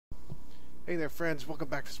Hey there, friends. Welcome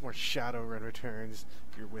back to some more Shadowrun Returns.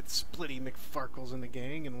 You're with Splitty Mcfarkles and the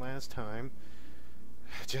gang, and last time,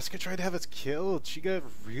 Jessica tried to have us killed. She got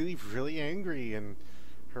really angry, and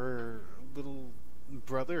her little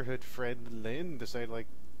brotherhood friend, Lynn, decided,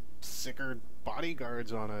 sick her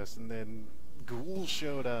bodyguards on us, and then ghouls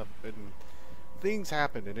showed up, and things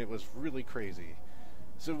happened, and it was really crazy.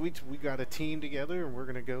 So we got a team together, and we're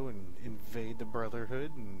gonna go and invade the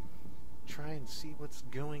Brotherhood and try and see what's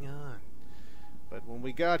going on. But when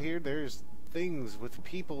we got here, there's things with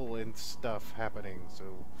people and stuff happening, so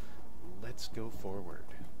let's go forward.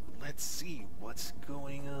 Let's see what's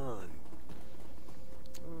going on.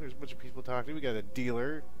 Oh, there's a bunch of people talking. We got a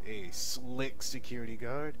dealer, a slick security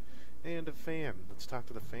guard, and a fan. Let's talk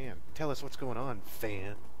to the fan. Tell us what's going on,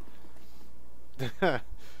 fan.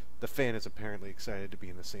 The fan is apparently excited to be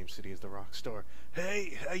in the same city as the rock star.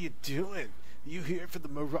 Hey, how you doing? You here for the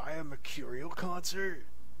Mariah Mercurial concert?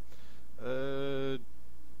 I'm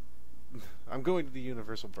going to the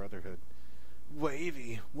Universal Brotherhood.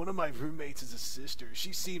 Wavy, one of my roommates is a sister.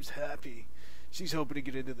 She seems happy. She's hoping to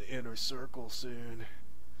get into the inner circle soon.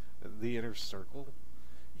 The inner circle?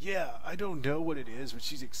 Yeah, I don't know what it is, but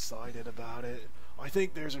she's excited about it. I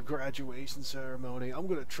think there's a graduation ceremony. I'm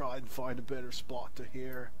gonna try and find a better spot to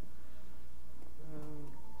hear.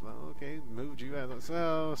 Well, okay, moved you out of the...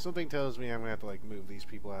 So, something tells me I'm gonna have to, move these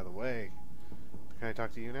people out of the way. Can I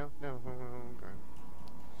talk to you now? No. Okay.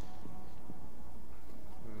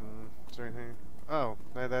 Is there anything? Oh,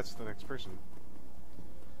 that's the next person.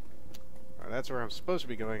 That's where I'm supposed to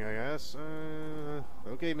be going, I guess.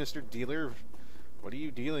 Okay, Mr. Dealer. What are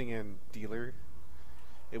you dealing in, dealer?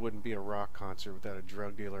 It wouldn't be a rock concert without a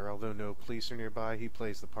drug dealer. Although no police are nearby, he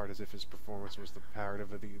plays the part as if his performance was the part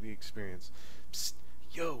of the experience. Psst,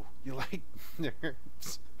 yo, you like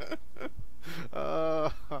nerds?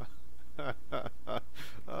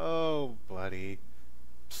 Oh, buddy.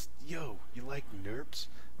 Psst, yo, you like nerps?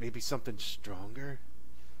 Maybe something stronger?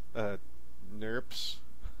 Nerps?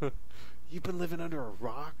 You've been living under a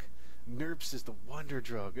rock? Nerps is the wonder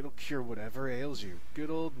drug. It'll cure whatever ails you. Good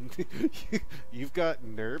old... You've got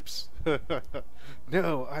nerps?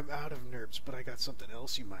 No, I'm out of nerps, but I got something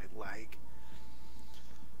else you might like.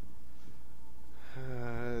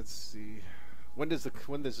 Let's see. When does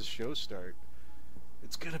the show start?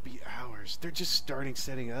 It's gonna be hours. They're just starting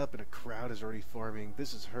setting up and a crowd is already forming.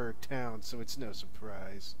 This is her town, so it's no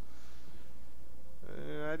surprise.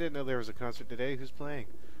 I didn't know there was a concert today. Who's playing?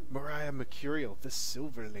 Mariah Mercurial, the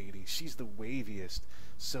Silver Lady. She's the waviest.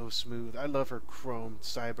 So smooth. I love her chrome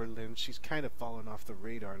cyber limbs. She's kind of fallen off the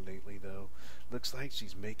radar lately, though. Looks like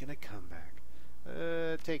she's making a comeback.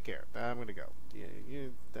 Take care. I'm gonna go.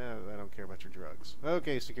 I don't care about your drugs.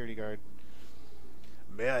 Okay, security guard.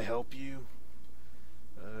 May I help you?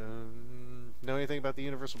 Know anything about the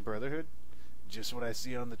Universal Brotherhood? Just what I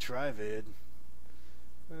see on the Trivid.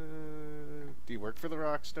 Do you work for the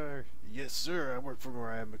Rockstar? Yes, sir. I work for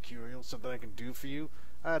Mariah Mercurial. Something I can do for you?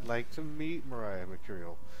 I'd like to meet Mariah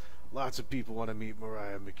Mercurial. Lots of people want to meet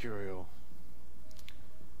Mariah Mercurial.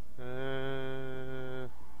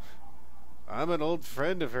 I'm an old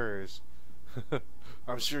friend of hers.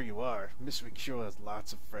 I'm sure you are. Miss Mercurial has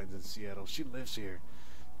lots of friends in Seattle. She lives here.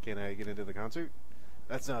 Can I get into the concert?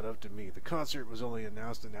 That's not up to me. The concert was only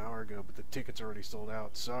announced an hour ago, but the tickets are already sold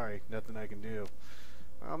out. Sorry, nothing I can do.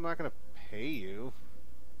 I'm not gonna pay you.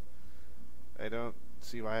 I don't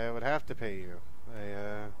see why I would have to pay you.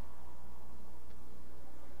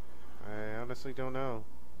 I honestly don't know.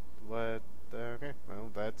 What? Okay, well,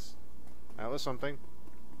 that was something.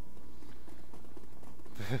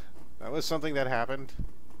 That was something that happened.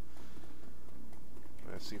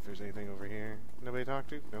 Let's see if there's anything over here. Nobody to talk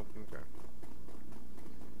to? Nope. Okay.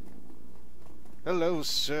 Hello,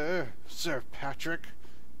 sir. Sir Patrick.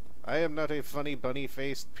 I am not a funny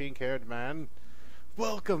bunny-faced, pink-haired man.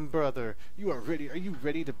 Welcome, brother. You are ready. Are you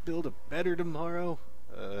ready to build a better tomorrow?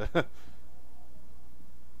 Have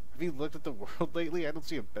you looked at the world lately? I don't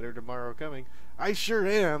see a better tomorrow coming. I sure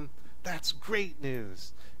am. That's great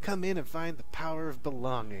news. Come in and find the power of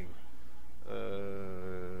belonging.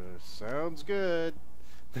 Sounds good.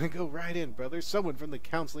 Then go right in, brother. Someone from the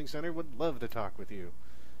counseling center would love to talk with you.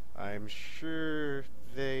 I'm sure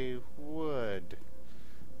they would.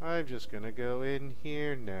 I'm just gonna go in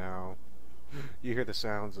here now. You hear the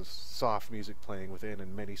sounds of soft music playing within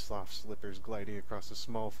and many soft slippers gliding across the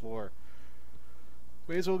small floor.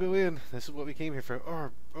 May as well go in. This is what we came here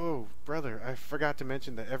for. Oh, brother, I forgot to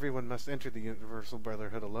mention that everyone must enter the Universal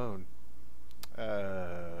Brotherhood alone.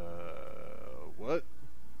 What?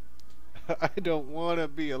 I don't want to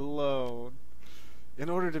be alone. In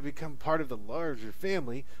order to become part of the larger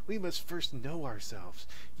family, we must first know ourselves.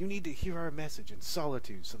 You need to hear our message in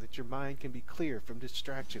solitude so that your mind can be clear from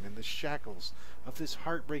distraction and the shackles of this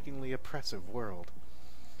heartbreakingly oppressive world.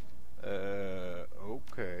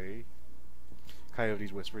 Okay.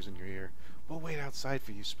 Coyotes whispers in your ear. We'll wait outside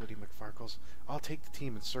for you, Splitty Mcfarkles. I'll take the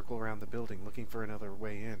team and circle around the building looking for another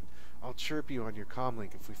way in. I'll chirp you on your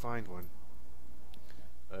comlink if we find one.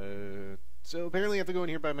 So apparently I have to go in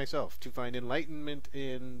here by myself to find enlightenment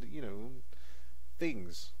and,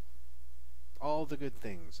 things. All the good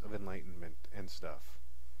things of enlightenment and stuff.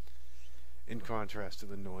 In contrast to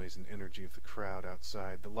the noise and energy of the crowd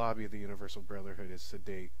outside, the lobby of the Universal Brotherhood is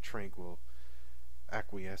sedate, tranquil,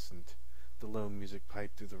 acquiescent. The low music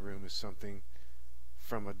piped through the room is something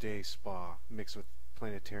from a day spa, mixed with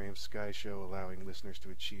planetarium sky show, allowing listeners to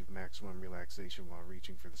achieve maximum relaxation while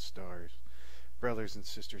reaching for the stars. Brothers and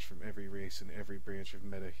sisters from every race and every branch of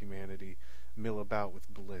meta-humanity mill about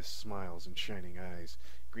with bliss, smiles, and shining eyes,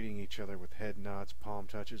 greeting each other with head nods, palm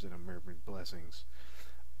touches, and murmured blessings.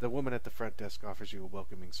 The woman at the front desk offers you a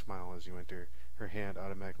welcoming smile as you enter, her hand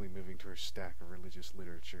automatically moving to her stack of religious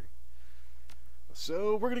literature.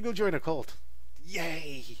 So, we're gonna go join a cult.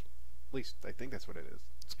 Yay! At least, I think that's what it is.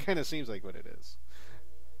 It kind of seems like what it is.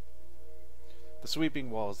 The sweeping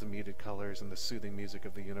walls, the muted colors, and the soothing music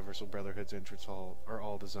of the Universal Brotherhood's entrance hall are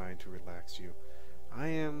all designed to relax you. I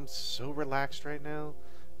am so relaxed right now.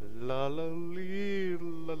 La la lee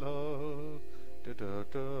la la. Da da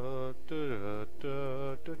da da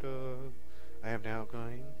da da da. I am now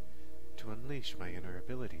going to unleash my inner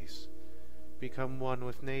abilities. Become one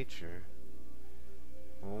with nature.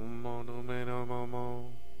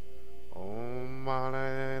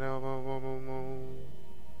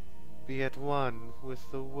 Be at one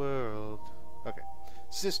with the world. Okay.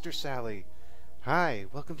 Sister Sally. Hi,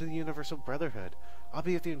 welcome to the Universal Brotherhood. I'll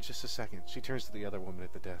be with you in just a second. She turns to the other woman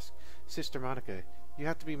at the desk. Sister Monica, you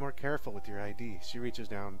have to be more careful with your ID. She reaches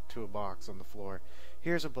down to a box on the floor.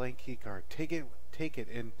 Here's a blank key card. Take it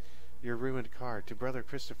in your ruined card to Brother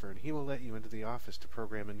Christopher, and he will let you into the office to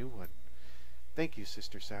program a new one. Thank you,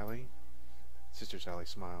 Sister Sally. Sister Sally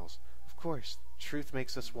smiles. Of course, truth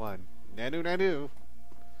makes us one. Nanu nanu.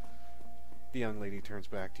 The young lady turns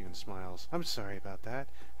back to you and smiles. I'm sorry about that.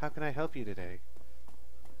 How can I help you today?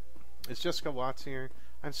 Is Jessica Watts here?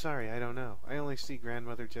 I'm sorry, I don't know. I only see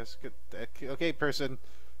Grandmother Jessica... Okay, person.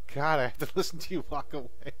 God, I have to listen to you walk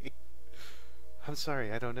away. I'm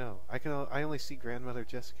sorry, I don't know. I only see Grandmother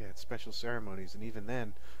Jessica at special ceremonies, and even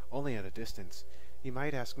then, only at a distance. You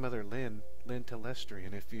might ask Mother Lynn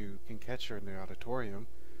Telestrian, if you can catch her in the auditorium.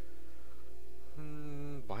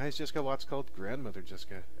 Why is Jessica Watts called Grandmother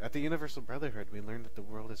Jessica? At the Universal Brotherhood, we learned that the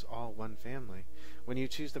world is all one family. When you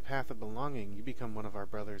choose the path of belonging, you become one of our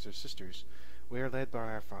brothers or sisters. We are led by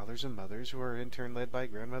our fathers and mothers, who are in turn led by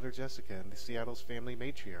Grandmother Jessica and the Seattle's family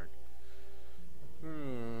matriarch.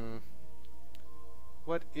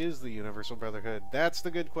 What is the Universal Brotherhood? That's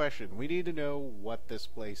the good question. We need to know what this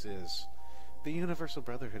place is. The Universal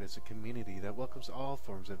Brotherhood is a community that welcomes all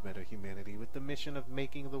forms of meta-humanity with the mission of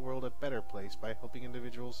making the world a better place by helping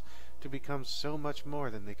individuals to become so much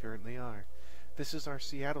more than they currently are. This is our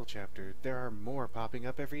Seattle chapter. There are more popping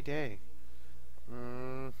up every day.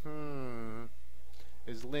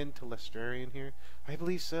 Is Lynn Telestrian here? I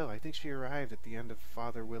believe so. I think she arrived at the end of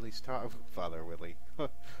Father Willie's talk. Father Willie.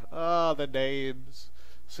 Oh, the names.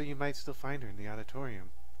 So you might still find her in the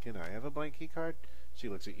auditorium. Can I have a blank key card? She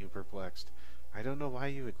looks at you perplexed. I don't know why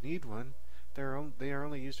you would need one. They are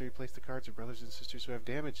only used to replace the cards of brothers and sisters who have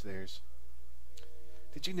damaged theirs.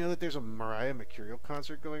 Did you know that there's a Mariah Mercurial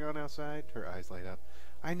concert going on outside? Her eyes light up.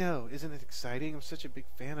 I know. Isn't it exciting? I'm such a big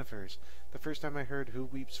fan of hers. The first time I heard Who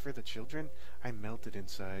Weeps for the Children, I melted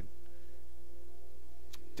inside.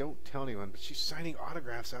 Don't tell anyone, but she's signing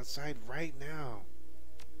autographs outside right now.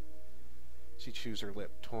 She chews her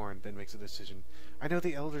lip, torn, then makes a decision. I know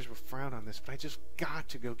the elders will frown on this, but I just got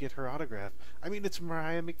to go get her autograph. I mean, it's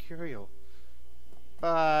Mariah Mercurial.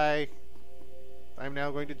 Bye. I'm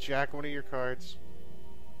now going to jack one of your cards.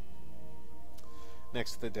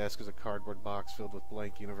 Next to the desk is a cardboard box filled with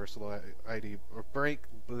blank Universal ID or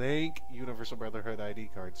blank Universal Brotherhood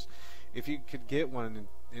ID cards. If you could get one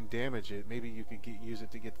and damage it, maybe you could use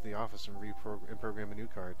it to get to the office and program a new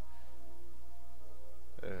card.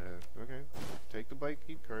 Okay. Take the blank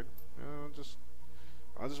key card.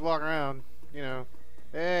 I'll just walk around, you know.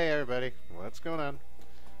 Hey, everybody. What's going on?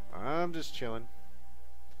 I'm just chilling.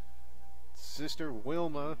 Sister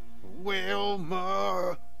Wilma.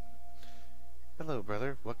 Wilma! Hello,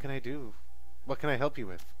 brother. What can I do? What can I help you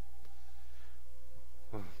with?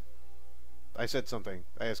 I said something.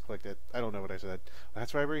 I just clicked it. I don't know what I said.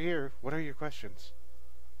 That's why we're here. What are your questions?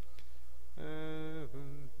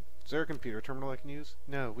 Is there a computer terminal I can use?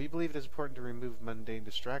 No, we believe it is important to remove mundane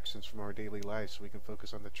distractions from our daily lives so we can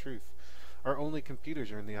focus on the truth. Our only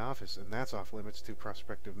computers are in the office, and that's off limits to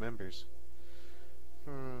prospective members.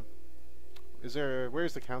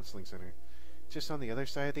 Where's the counseling center? Just on the other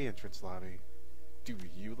side of the entrance lobby. Do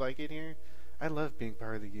you like it here? I love being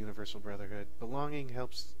part of the Universal Brotherhood. Belonging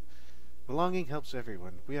helps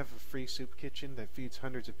everyone. We have a free soup kitchen that feeds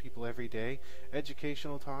hundreds of people every day,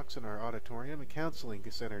 educational talks in our auditorium, and counseling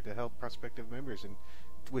center to help prospective members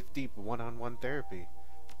with deep one-on-one therapy.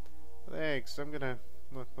 Thanks. I'm gonna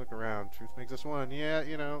look around. Truth makes us one. Yeah,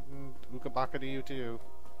 you know, ukabaka to you too.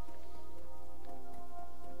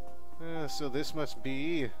 So this must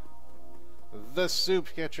be the soup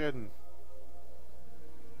kitchen.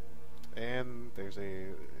 And there's a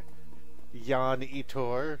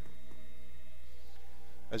Janitor.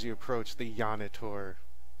 As you approach the Janitor,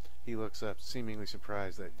 he looks up, seemingly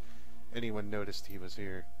surprised that anyone noticed he was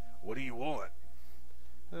here. What do you want?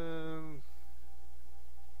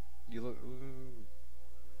 You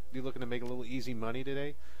looking to make a little easy money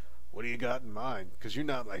today? What do you got in mind? 'Cause you're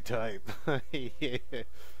not my type. Yeah.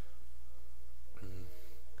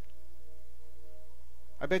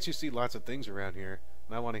 I bet you see lots of things around here,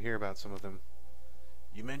 and I want to hear about some of them.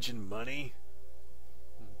 You mentioned money?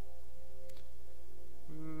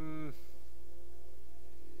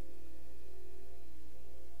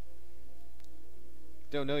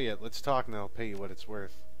 Don't know yet. Let's talk and I'll pay you what it's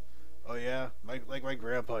worth. Oh yeah? Like my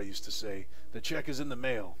grandpa used to say, the check is in the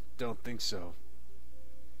mail. Don't think so.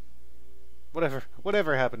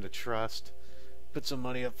 Whatever happened to trust? Put some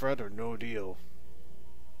money up front or no deal.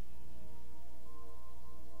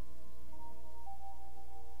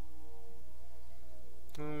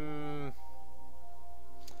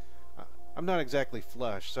 I'm not exactly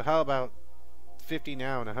flush, so how about 50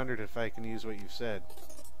 now and 100 if I can use what you've said?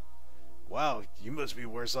 Wow, you must be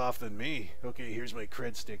worse off than me. Okay, here's my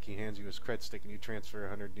cred stick. He hands you his cred stick and you transfer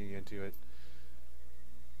 100 into it.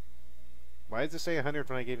 Why does it say 100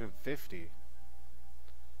 when I gave him 50?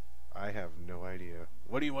 I have no idea.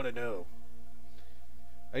 What do you want to know?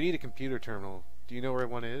 I need a computer terminal. Do you know where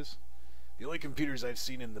one is? The only computers I've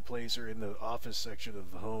seen in the place are in the office section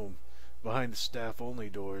of the home, behind the staff-only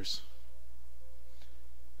doors.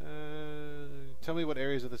 Tell me what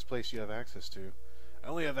areas of this place you have access to. I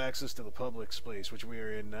only have access to the public space, which we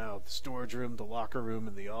are in now. The storage room, the locker room,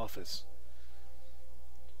 and the office.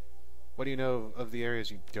 What do you know of the areas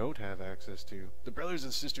you don't have access to? The brothers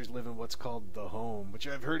and sisters live in what's called the home, which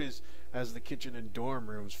I've heard has the kitchen and dorm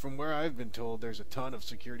rooms. From where I've been told, there's a ton of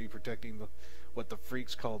security protecting what the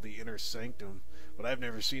freaks call the inner sanctum, but I've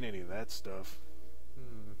never seen any of that stuff.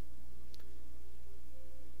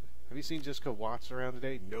 Have you seen Jessica Watts around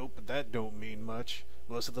today? Nope, but that don't mean much.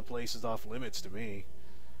 Most of the place is off limits to me.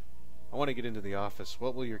 I want to get into the office.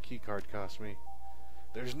 What will your key card cost me?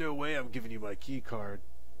 There's no way I'm giving you my key card.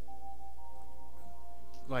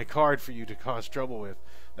 My card for you to cause trouble with.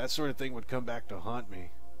 That sort of thing would come back to haunt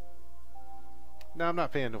me. No, I'm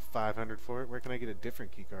not paying no 500 for it. Where can I get a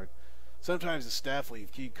different key card? Sometimes the staff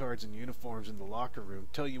leave key cards and uniforms in the locker room.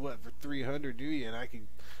 Tell you what, for 300 do you, and I can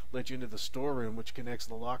let you into the storeroom, which connects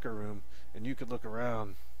the locker room, and you could look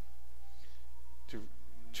around.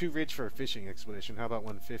 Too rich for a fishing expedition. How about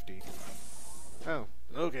 150? Oh,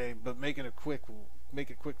 okay, but make it quick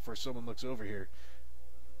before someone looks over here.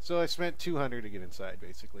 So I spent 200 to get inside,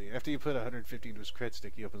 basically. After you put 150 into his cred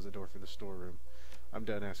stick, he opens the door for the storeroom. I'm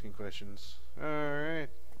done asking questions. Alright.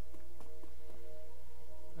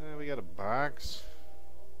 We got a box.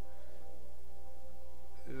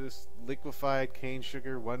 This liquefied cane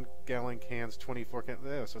sugar, 1 gallon cans, 24 cans.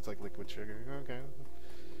 Oh, so it's like liquid sugar. Okay.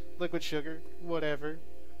 Liquid sugar, whatever.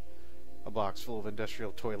 A box full of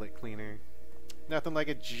industrial toilet cleaner. Nothing like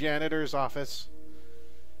a janitor's office.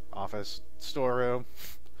 Office. Storeroom.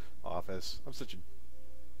 Office. I'm such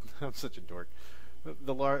a dork.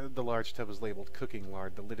 The large tub is labeled cooking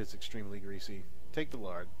lard. The lid is extremely greasy. Take the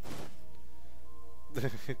lard.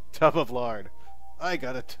 Tub of lard. I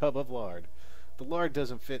got a tub of lard. The lard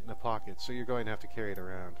doesn't fit in a pocket, so you're going to have to carry it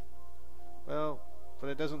around. Well, but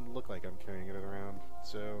it doesn't look like I'm carrying it around,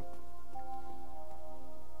 so...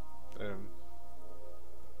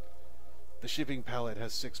 The shipping pallet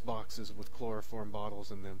has 6 boxes with chloroform bottles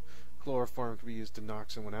in them. Chloroform can be used to knock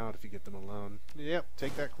someone out if you get them alone. Yep,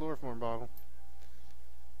 take that chloroform bottle.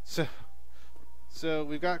 So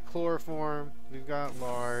we've got chloroform, we've got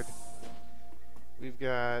lard, we've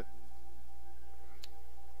got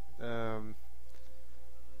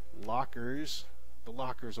lockers. The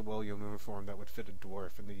locker's a well uniform that would fit a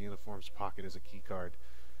dwarf, and the uniform's pocket is a key card.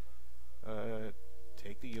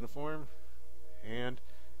 Take the uniform, and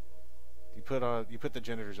You put the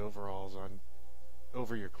janitor's overalls on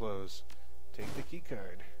over your clothes. Take the key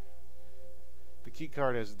card. The key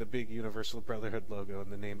card has the big Universal Brotherhood logo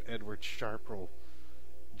and the name Edward Sharple,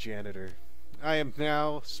 janitor. I am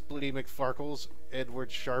now Splitty Mcfarkles, Edward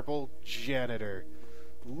Sharple, janitor.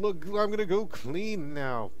 Look, I'm gonna go clean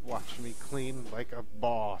now. Watch me clean like a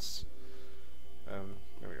boss. There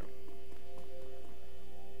we go.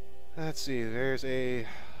 Let's see, there's a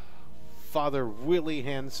Father Willie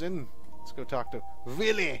Hansen. Let's go talk to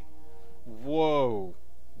Willie. Whoa.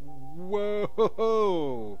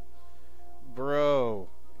 Whoa. Bro,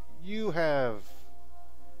 you have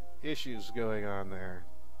issues going on there.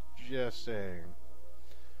 Just saying.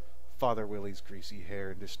 Father Willie's greasy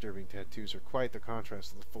hair and disturbing tattoos are quite the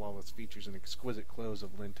contrast to the flawless features and exquisite clothes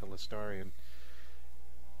of Lynn Telestarian.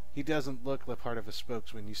 He doesn't look the part of a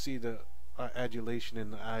spokesman. You see the adulation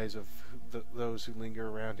in the eyes of those who linger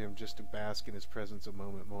around him just to bask in his presence a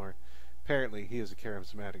moment more. Apparently, he is a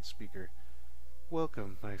charismatic speaker.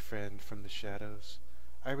 Welcome, my friend from the shadows.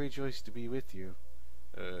 I rejoice to be with you.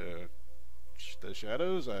 The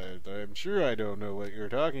shadows? I'm sure I don't know what you're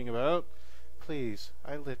talking about. Please,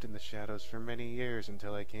 I lived in the shadows for many years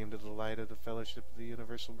until I came to the light of the fellowship of the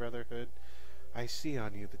Universal Brotherhood. I see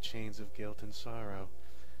on you the chains of guilt and sorrow,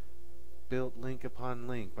 built link upon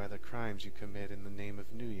link by the crimes you commit in the name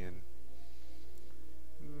of Nuyen.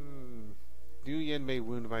 Nuyen may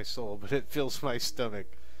wound my soul, but it fills my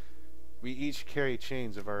stomach. We each carry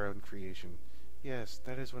chains of our own creation. Yes,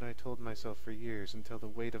 that is what I told myself for years, until the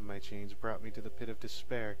weight of my chains brought me to the pit of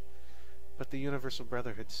despair. But the Universal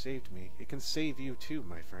Brotherhood saved me. It can save you too,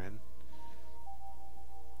 my friend.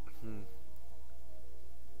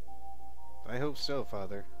 I hope so,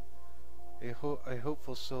 Father. A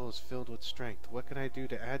hopeful soul is filled with strength. What can I do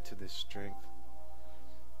to add to this strength?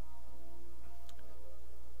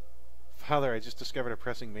 Father, I just discovered a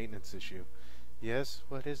pressing maintenance issue. Yes?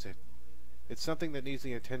 What is it? It's something that needs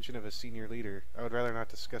the attention of a senior leader. I would rather not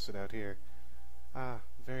discuss it out here. Ah,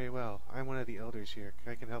 very well. I'm one of the elders here.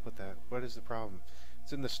 I can help with that. What is the problem?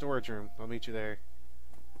 It's in the storage room. I'll meet you there.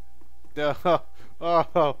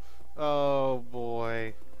 Oh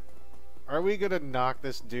boy. Are we gonna knock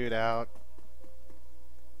this dude out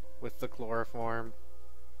with the chloroform?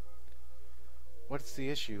 What's the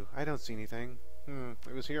issue? I don't see anything.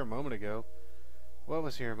 It was here a moment ago. What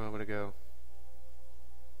was here a moment ago?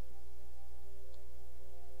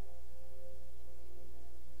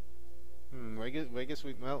 I guess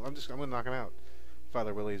well, I'm gonna knock him out.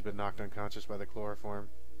 Father Willie's been knocked unconscious by the chloroform.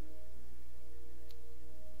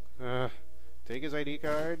 Take his ID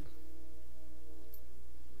card.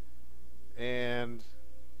 And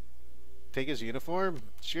take his uniform?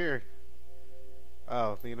 Sure.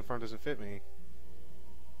 Oh, the uniform doesn't fit me.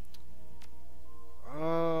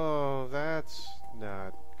 Oh, that's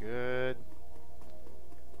not good.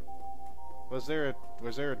 Was there a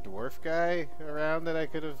dwarf guy around that I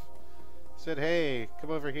could have said, hey, come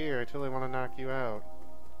over here, I totally want to knock you out?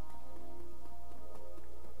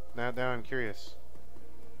 Now I'm curious.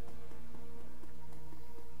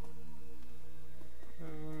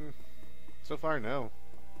 So far, no.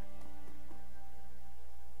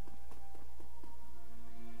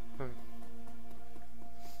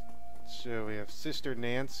 So we have Sister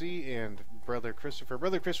Nancy and Brother Christopher.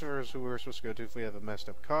 Brother Christopher is who we were supposed to go to if we have a messed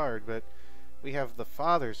up card, but we have the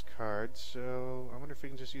father's card, so I wonder if we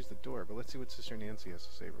can just use the door. But let's see what Sister Nancy has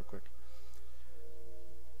to say real quick.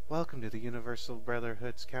 Welcome to the Universal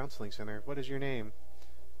Brotherhood's Counseling Center. What is your name?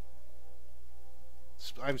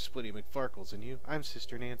 I'm Splitty Mcfarkles, and you? I'm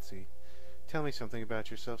Sister Nancy. Tell me something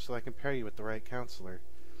about yourself so I can pair you with the right counselor.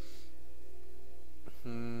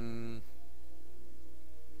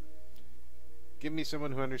 Give me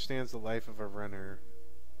someone who understands the life of a runner.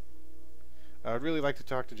 I would really like to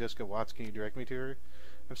talk to Jessica Watts. Can you direct me to her?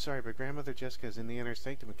 I'm sorry, but Grandmother Jessica is in the inner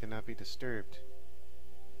sanctum and cannot be disturbed.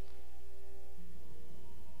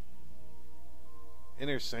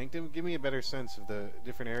 Inner sanctum? Give me a better sense of the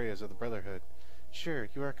different areas of the Brotherhood. Sure,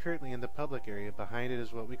 you are currently in the public area. Behind it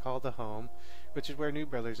is what we call the home, which is where new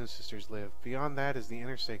brothers and sisters live. Beyond that is the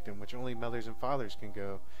inner sanctum, which only mothers and fathers can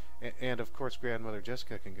go. And of course, Grandmother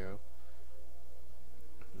Jessica can go.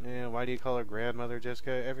 Yeah, why do you call her Grandmother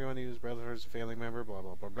Jessica? Everyone whose brother is a family member, blah,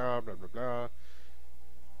 blah, blah, blah, blah, blah, blah.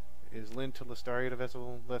 Is Lynn Telestarian a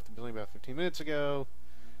vessel? Left the building about 15 minutes ago.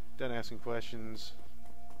 Done asking questions.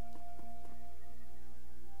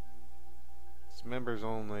 It's members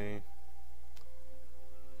only.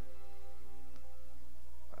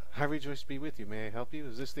 I rejoice to be with you. May I help you?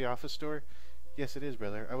 Is this the office store? Yes, it is,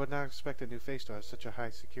 brother. I would not expect a new face to have such a high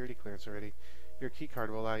security clearance already. Your key card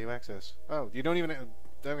will allow you access. Oh, you don't even...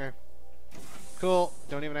 Okay. Cool.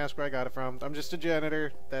 Don't even ask where I got it from. I'm just a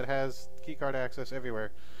janitor that has keycard access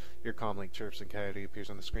everywhere. Your comlink chirps and Coyote appears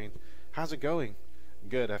on the screen. How's it going?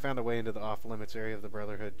 Good. I found a way into the off-limits area of the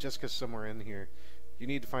Brotherhood. Jessica's somewhere in here. You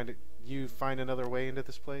need to find it. You find another way into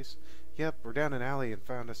this place? Yep, we're down an alley and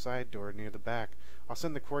found a side door near the back. I'll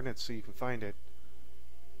send the coordinates so you can find it.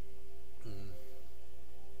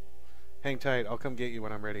 Hang tight. I'll come get you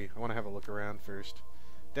when I'm ready. I want to have a look around first.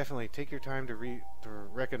 Definitely. Take your time to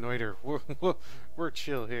reconnoiter. We're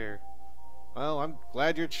chill here. Well, I'm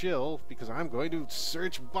glad you're chill, because I'm going to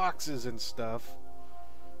search boxes and stuff.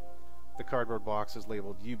 The cardboard box is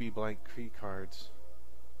labeled UB blank key cards.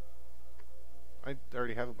 I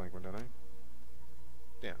already have a blank one, don't I?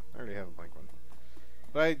 Yeah, I already have a blank one.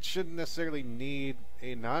 But I shouldn't necessarily need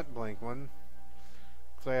a not blank one,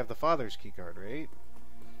 because I have the father's key card, right?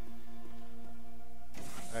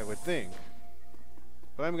 I would think.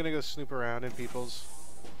 But I'm gonna go snoop around in people's,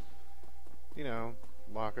 you know,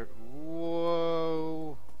 locker.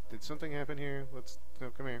 Whoa! Did something happen here? Let's, no,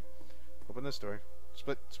 come here. Open this door.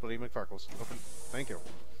 Splitty Mcfarkles. Open. Thank you.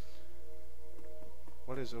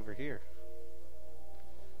 What is over here?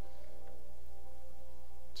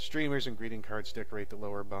 Streamers and greeting cards decorate the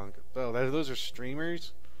lower bunk. Oh, those are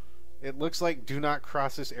streamers? It looks like do not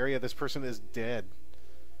cross this area. This person is dead.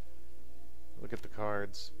 Look at the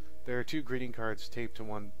cards. There are 2 greeting cards taped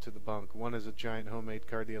to the bunk. One is a giant homemade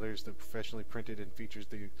card. The other is the professionally printed and features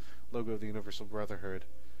the logo of the Universal Brotherhood.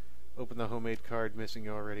 Open the homemade card missing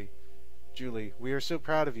already. Julie, we are so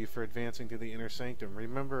proud of you for advancing to the inner sanctum.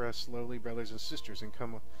 Remember us slowly, brothers and sisters, and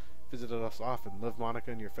come visit us often. Love,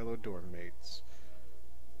 Monica, and your fellow dorm mates.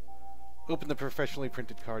 Open the professionally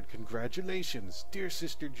printed card. Congratulations! Dear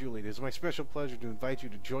Sister Julie, it is my special pleasure to invite you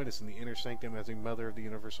to join us in the inner sanctum as a Mother of the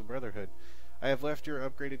Universal Brotherhood. I have left your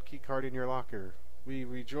upgraded key card in your locker. We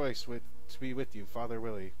rejoice to be with you, Father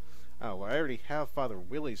Willie. Oh, well, I already have Father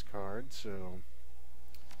Willie's card, so...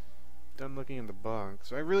 Done looking in the bunk.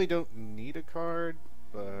 So I really don't need a card,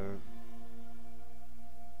 but...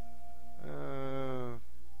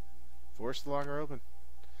 Force the locker open.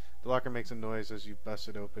 The locker makes a noise as you bust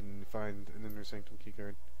it open and find an inner sanctum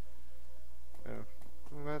keycard. Oh,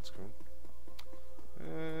 well, that's cool.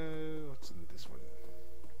 What's in this one?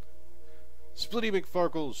 Splitty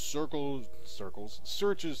Mcfarkles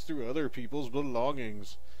searches through other people's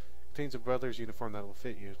belongings. Contains a brother's uniform that will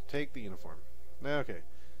fit you. Take the uniform. Okay.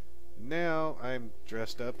 Now I'm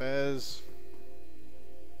dressed up as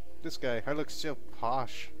this guy. I look so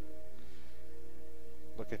posh.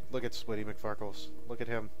 Look at Splitty Mcfarkles. Look at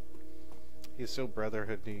him. He's so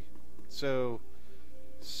brotherhoody, so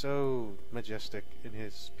majestic in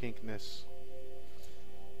his pinkness.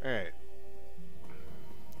 Alright.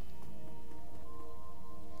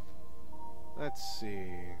 Let's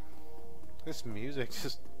see. This music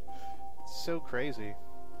just so crazy.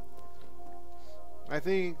 I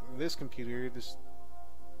think this computer just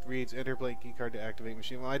reads enter blank keycard to activate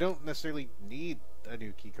machine. Well, I don't necessarily need a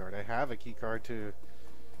new keycard. I have a keycard to...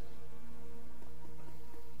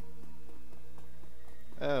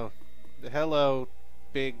 Oh, hello,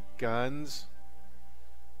 big guns.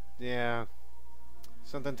 Yeah,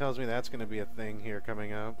 something tells me that's going to be a thing here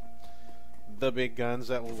coming up. The big guns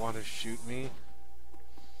that will want to shoot me.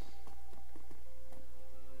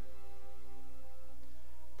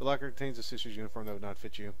 The locker contains a sister's uniform that would not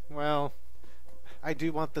fit you. Well, I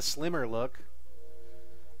do want the slimmer look.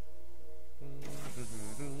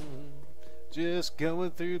 Just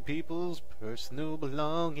going through people's personal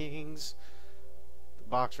belongings.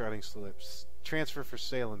 Box routing slips. Transfer for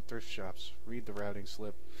sale in thrift shops. Read the routing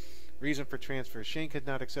slip. Reason for transfer. Shane could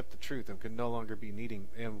not accept the truth and will no longer be needing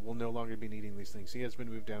these things. He has been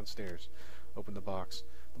moved downstairs. Open the box.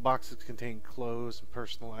 The boxes contain clothes and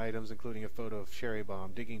personal items, including a photo of Cherry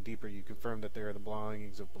Bomb. Digging deeper, you confirm that they are the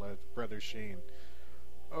belongings of brother Shane.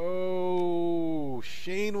 Oh,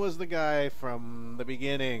 Shane was the guy from the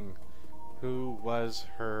beginning who was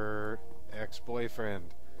her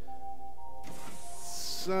ex-boyfriend.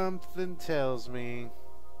 Something tells me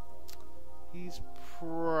he's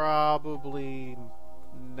probably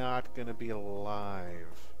not gonna be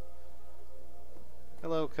alive.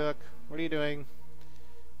 Hello, Cook. What are you doing?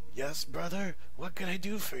 Yes, brother. What can I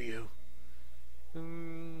do for you?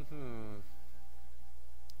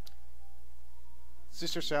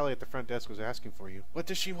 Sister Sally at the front desk was asking for you. What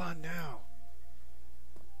does she want now?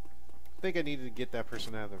 I think I needed to get that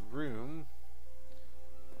person out of the room.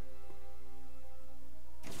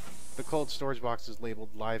 The cold storage box is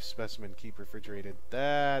labeled live specimen, keep refrigerated.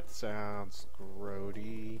 That sounds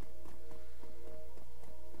grody.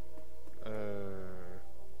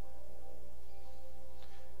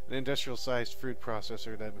 An industrial-sized food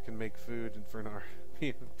processor that can make food for an army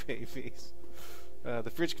of babies.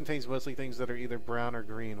 The fridge contains mostly things that are either brown or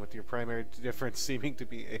green, with your primary difference seeming to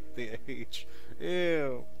be the age.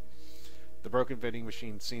 Ew. The broken vending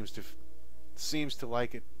machine seems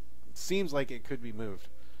like it could be moved.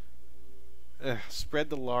 Spread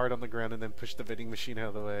the lard on the ground and then push the vending machine out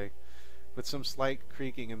of the way. With some slight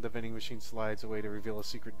creaking, and the vending machine slides away to reveal a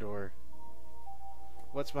secret door.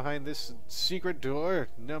 What's behind this secret door?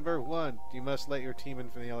 Number 1. You must let your team in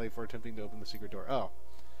from the alley before attempting to open the secret door. Oh.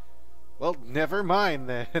 Well, never mind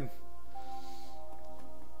then.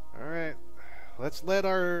 Alright. Let's let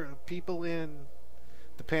our people in.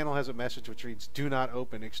 The panel has a message which reads, "Do not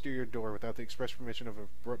open exterior door without the express permission of a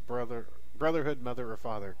brotherhood, mother, or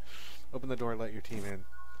father. Open the door and let your team in."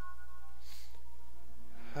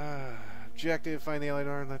 Objective, find the alley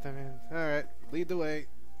door and let them in. Alright, lead the way.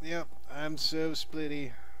 Yep, I'm so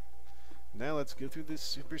Splitty. Now let's go through this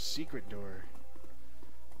super secret door.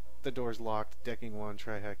 The door's locked. Decking 1,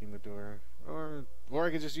 try hacking the door. Or I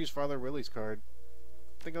could just use Father Willie's card.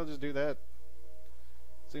 I think I'll just do that.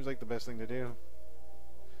 Seems like the best thing to do.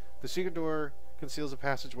 The secret door conceals a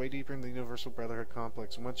passage way deeper in the Universal Brotherhood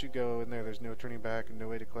complex, and once you go in there, there's no turning back and no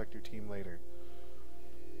way to collect your team later.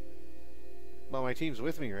 Well, my team's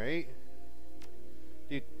with me, right?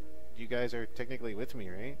 You guys are technically with me,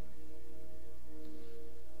 right?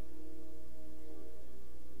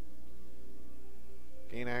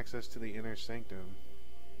 Gain access to the inner sanctum.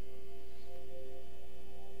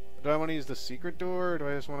 Do I want to use the secret door, or do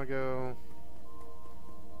I just want to go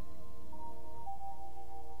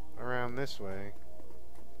around this way?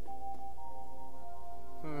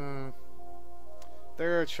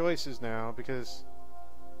 There are choices now, because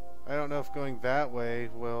I don't know if going that way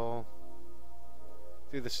will,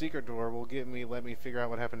 through the secret door, will let me figure out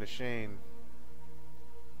what happened to Shane.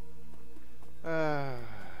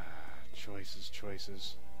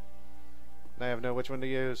 Choices. And I have no which one to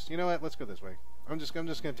use. You know what? Let's go this way. I'm just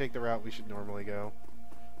gonna take the route we should normally go.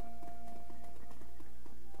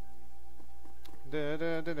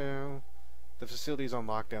 The facility's on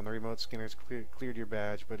lockdown. The remote scanners cleared your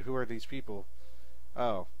badge, but who are these people?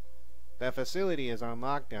 Oh. The facility is on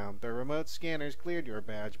lockdown. The remote scanners cleared your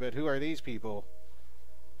badge, but who are these people?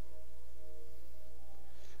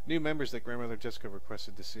 New members that Grandmother Jessica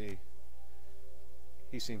requested to see.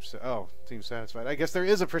 He seems satisfied. I guess there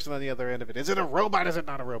is a person on the other end of it. Is it a robot? Is it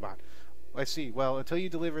not a robot? I see. Well, until you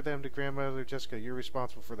deliver them to Grandmother Jessica, you're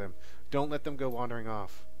responsible for them. Don't let them go wandering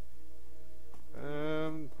off.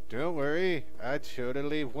 Don't worry. I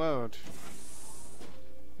totally won't.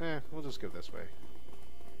 We'll just go this way.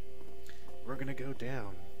 We're gonna go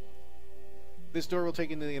down. This door will take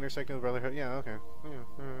you into the intersection of the Brotherhood. Yeah, okay.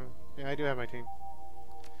 Yeah, I do have my team.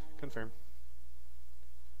 Confirm.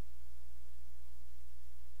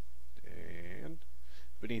 And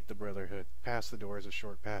beneath the Brotherhood, past the door is a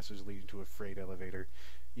short passage leading to a freight elevator.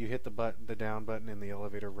 You hit the down button and the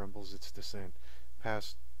elevator rumbles its descent.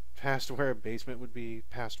 Past where a basement would be,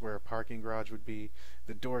 past where a parking garage would be,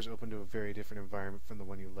 the doors open to a very different environment from the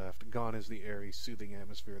one you left. Gone is the airy, soothing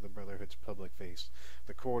atmosphere of the Brotherhood's public face.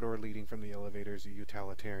 The corridor leading from the elevator is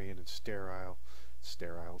utilitarian and sterile.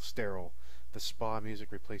 The spa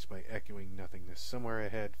music replaced by echoing nothingness. Somewhere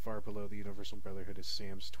ahead, far below the Universal Brotherhood, is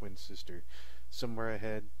Sam's twin sister. Somewhere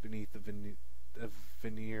ahead, beneath the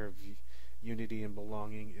veneer of unity and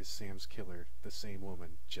belonging, is Sam's killer, the same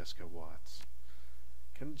woman, Jessica Watts.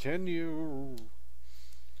 Continue.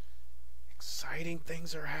 Exciting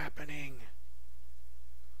things are happening.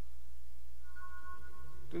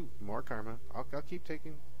 Ooh, more karma. I'll keep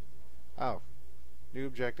taking. Oh, new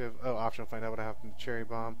objective. Oh, optional. Find out what happened to Cherry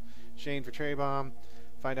Bomb. Shane for Cherry Bomb.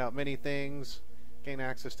 Find out many things. Gain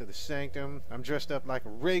access to the sanctum. I'm dressed up like a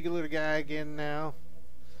regular guy again now.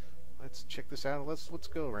 Let's check this out. Let's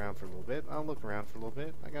go around for a little bit. I'll look around for a little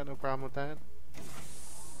bit. I got no problem with that.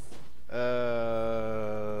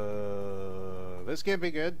 This can't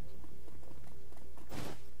be good.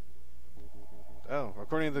 Oh,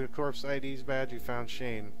 according to the corpse ID's badge, you found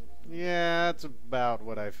Shane. Yeah, that's about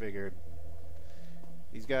what I figured.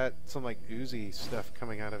 He's got some, like, oozy stuff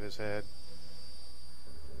coming out of his head.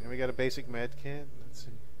 And we got a basic med kit. Let's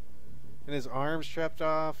see. And his arm's trapped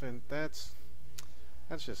off, and that's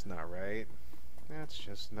just not right. That's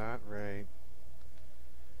just not right.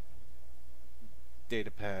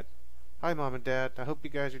 Datapad. Hi, Mom and Dad. I hope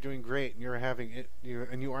you guys are doing great and you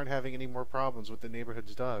aren't having any more problems with the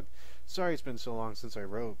neighborhood's dog. Sorry it's been so long since I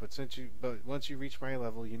wrote, but once you reach my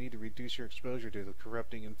level, you need to reduce your exposure to the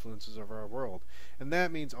corrupting influences of our world, and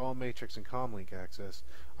that means all Matrix and Comlink access.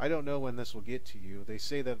 I don't know when this will get to you. They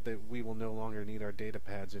say that we will no longer need our data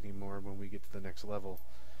pads anymore when we get to the next level.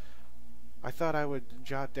 I thought I would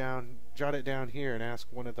jot it down here and ask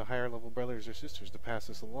one of the higher level brothers or sisters to pass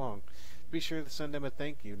this along. Be sure to send them a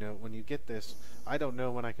thank you note when you get this. I don't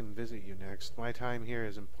know when I can visit you next. My time here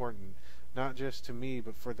is important, not just to me,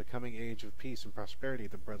 but for the coming age of peace and prosperity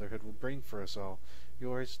the Brotherhood will bring for us all.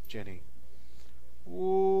 Yours, Jenny.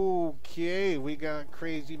 Okay, we got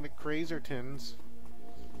Crazy McCrazertons.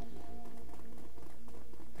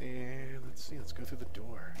 And let's see, let's go through the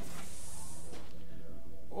door.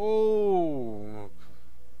 Oh!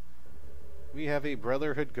 We have a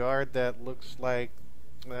Brotherhood guard that looks like,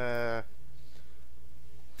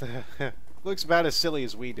 looks about as silly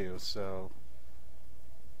as we do, so...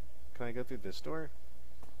 Can I go through this door?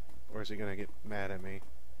 Or is he gonna get mad at me?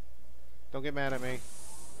 Don't get mad at me.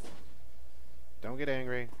 Don't get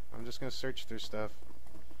angry. I'm just gonna search through stuff.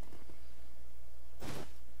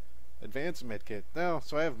 Advanced medkit. No,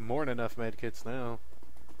 so I have more than enough medkits now.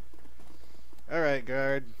 Alright,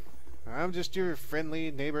 guard. I'm just your friendly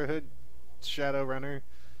neighborhood Shadowrunner.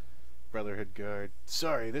 Brotherhood guard.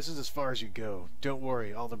 Sorry, this is as far as you go. Don't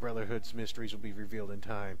worry, all the Brotherhood's mysteries will be revealed in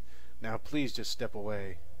time. Now please just step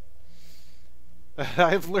away.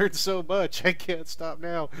 I've learned so much, I can't stop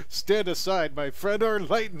now. Stand aside, my friend, our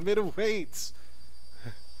enlightenment awaits.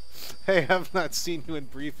 Hey, I've not seen you in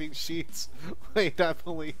briefing sheets. Wait, I've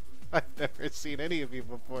never seen any of you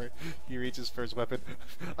before. He reaches for his weapon.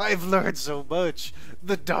 I've learned so much.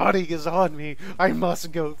 The dawning is on me. I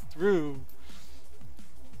must go through.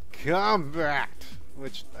 Combat!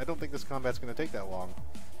 Which, I don't think this combat's going to take that long.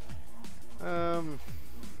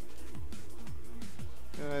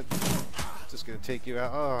 Just going to take you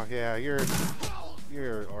out. Oh, yeah, you're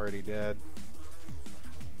already dead.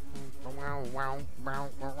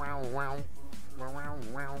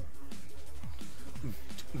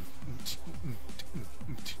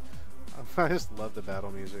 I just love the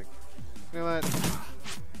battle music. You know what?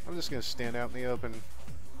 I'm just gonna stand out in the open.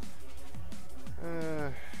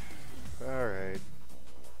 Alright.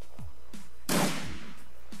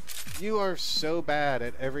 You are so bad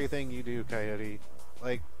at everything you do, Coyote.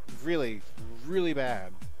 Like, really, really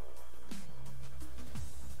bad.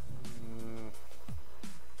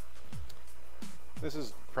 This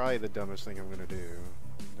is probably the dumbest thing I'm gonna do.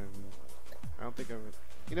 I don't think I'm...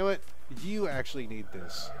 You know what? You actually need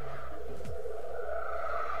this.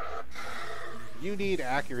 You need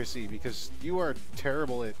accuracy because you are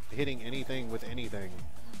terrible at hitting anything with anything.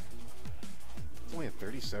 It's only a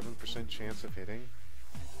 37% chance of hitting.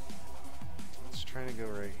 Let's try to go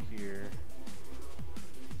right here.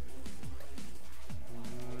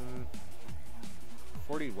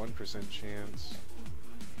 41% chance.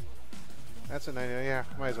 That's a 90. Yeah,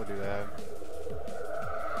 might as well do that.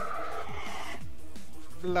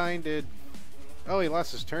 Blinded. Oh, he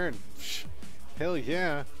lost his turn. Psh, hell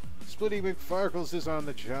yeah. Splitty Mcfarkles is on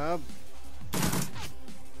the job. I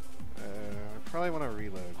probably want to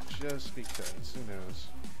reload just because. Who knows?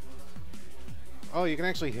 Oh, you can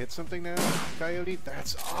actually hit something now, Coyote?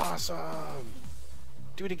 That's awesome!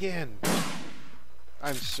 Do it again!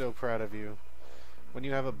 I'm so proud of you. When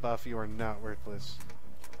you have a buff, you are not worthless.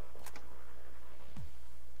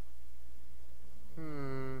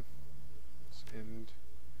 And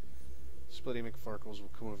Splitty Mcfarkles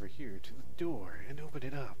will come over here to the door and open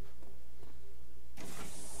it up.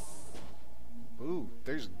 Ooh,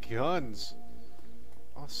 there's guns!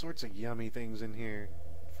 All sorts of yummy things in here.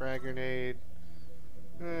 Frag grenade.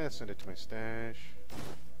 Send it to my stash.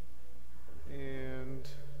 And...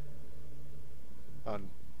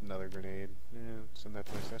 another grenade. Send that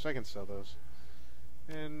to my stash. I can sell those.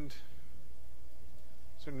 And...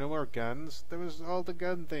 is there no more guns? There was all the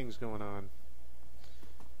gun things going on.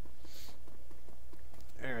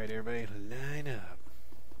 Alright, everybody, line up.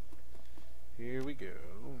 Here we go.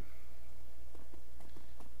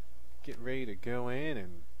 Get ready to go in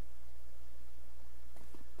and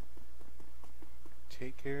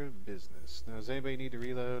take care of business. Now, does anybody need to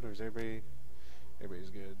reload, or is everybody's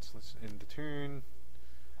good? So let's end the turn.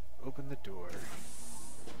 Open the door.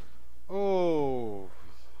 Oh,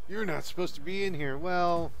 you're not supposed to be in here.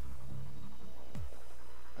 Well,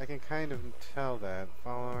 I can kind of tell that.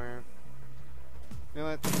 Follower. You know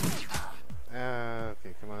what?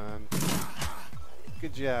 Okay, come on.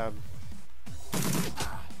 Good job.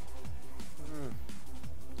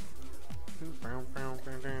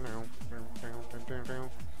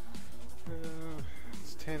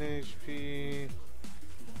 It's 10 HP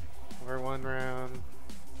over one round.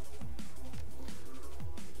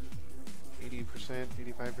 80%,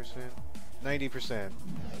 85%, 90%.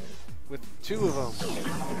 With two of them.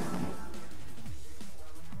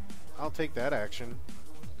 I'll take that action.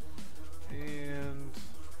 And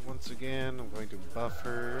once again. I'm going to buff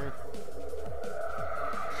her.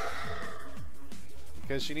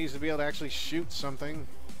 Because she needs to be able to actually shoot something.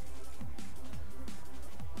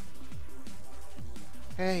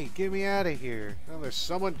 Hey, get me out of here. Oh, there's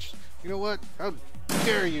someone... You know what? How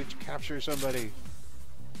dare you capture somebody?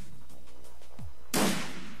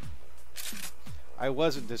 I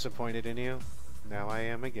wasn't disappointed in you. Now I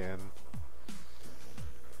am again.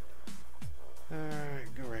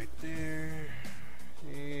 Alright, go right there.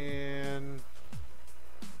 And...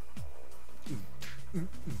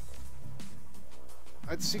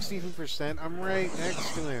 At 62%, I'm right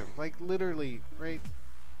next to him. Like, literally, right...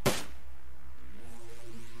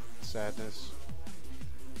 Sadness.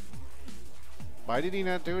 Why did he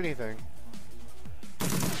not do anything?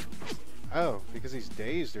 Oh, because he's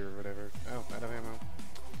dazed or whatever. Oh, out of ammo.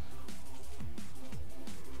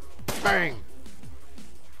 Bang!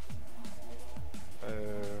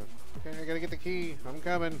 Okay, I gotta get the key. I'm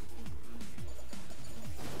coming.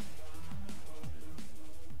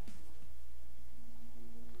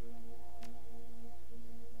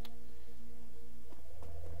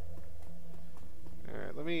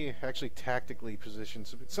 Alright, let me actually tactically position.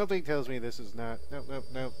 Something tells me this is not... Nope, nope,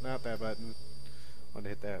 nope, not that button. I want to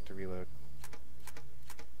hit that to reload.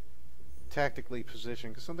 Tactically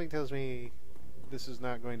position, because something tells me this is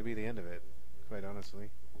not going to be the end of it, quite honestly.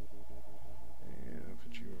 And I'll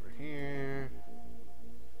put you over here.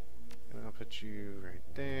 And I'll put you right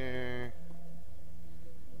there.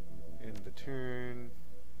 End the turn.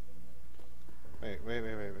 Wait.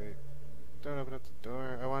 Don't open up the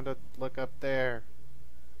door. I want to look up there.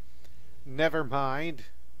 Never mind.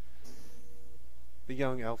 The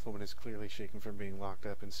young elf woman is clearly shaken from being locked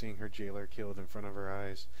up and seeing her jailer killed in front of her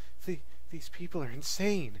eyes. These people are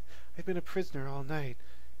insane. I've been a prisoner all night,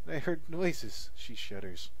 and I heard noises. She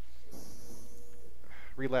shudders.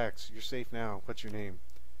 Relax. You're safe now. What's your name?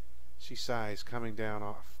 She sighs, coming down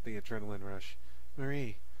off the adrenaline rush.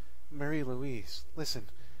 Marie Louise. Listen,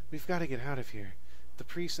 we've got to get out of here. The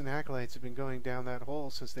priests and acolytes have been going down that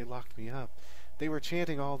hole since they locked me up. They were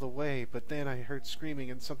chanting all the way, but then I heard screaming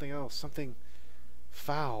and something else. Something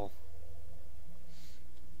foul.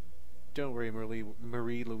 Don't worry,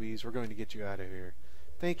 Marie Louise. We're going to get you out of here.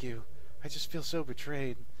 Thank you. I just feel so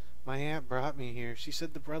betrayed. My aunt brought me here. She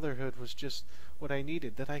said the Brotherhood was just what I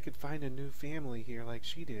needed, that I could find a new family here like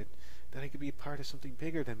she did, that I could be a part of something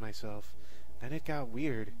bigger than myself. Then it got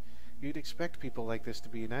weird. You'd expect people like this to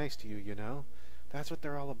be nice to you, you know? That's what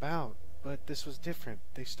they're all about. But this was different.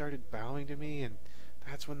 They started bowing to me, and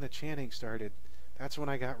that's when the chanting started. That's when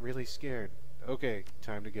I got really scared. Okay,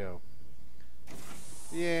 time to go.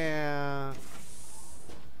 Yeah.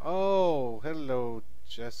 Oh, hello,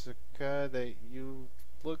 Jessica. You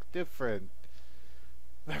look different.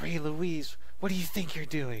 Marie Louise, what do you think you're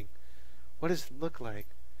doing? What does it look like?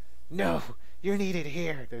 No, you're needed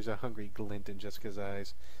here. There's a hungry glint in Jessica's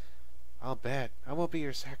eyes. I'll bet. I won't be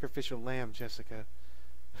your sacrificial lamb, Jessica.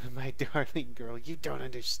 My darling girl, you don't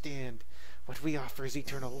understand. What we offer is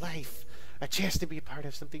eternal life. A chance to be a part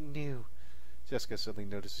of something new. Jessica suddenly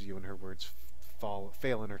notices you and her words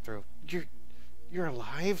fail in her throat. You're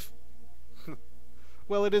alive?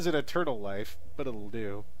 Well, it is an eternal life, but it'll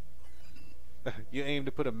do. You aim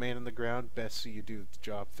to put a man in the ground, best see you do the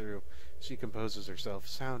job through. She composes herself.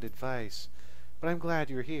 Sound advice. But I'm glad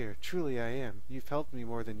you're here. Truly I am. You've helped me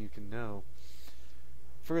more than you can know.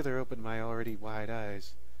 Further opened my already wide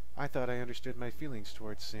eyes. I thought I understood my feelings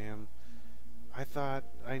towards Sam. I thought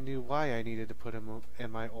I knew why I needed to put him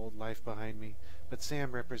and my old life behind me, but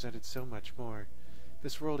Sam represented so much more.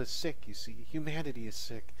 This world is sick, you see. Humanity is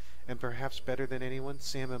sick, and perhaps better than anyone,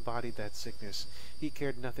 Sam embodied that sickness. He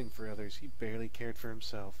cared nothing for others. He barely cared for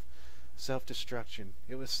himself. Self-destruction.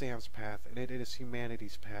 It was Sam's path, and it is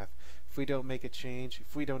humanity's path. If we don't make a change,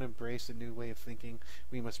 if we don't embrace a new way of thinking,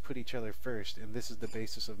 we must put each other first, and this is the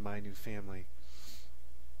basis of my new family.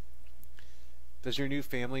 Does your new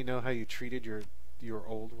family know how you treated your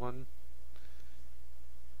old one?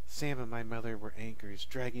 Sam and my mother were anchors,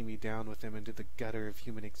 dragging me down with them into the gutter of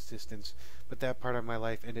human existence, but that part of my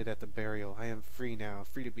life ended at the burial. I am free now,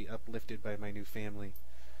 free to be uplifted by my new family.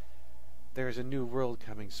 There is a new world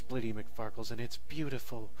coming, Splitty Mcfarkles, and it's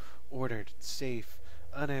beautiful, ordered, safe,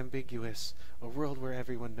 unambiguous, a world where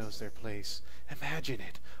everyone knows their place. Imagine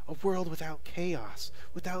it, a world without chaos,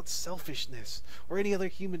 without selfishness, or any other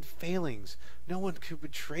human failings. No one could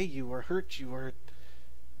betray you or hurt you or...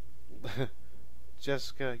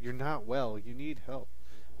 Jessica, you're not well. You need help.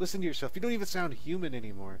 Listen to yourself. You don't even sound human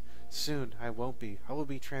anymore. Soon, I won't be. I will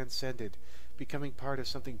be transcended, becoming part of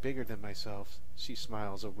something bigger than myself. She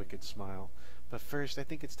smiles a wicked smile. But first, I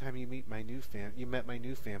think it's time you meet my new You met my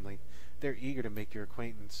new family. They're eager to make your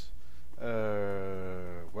acquaintance.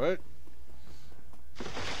 What?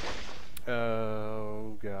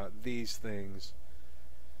 Oh, God. These things.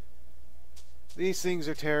 These things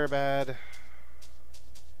are terribad.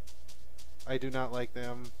 I do not like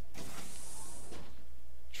them.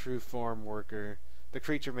 True form worker. The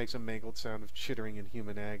creature makes a mangled sound of chittering in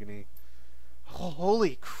human agony. Oh,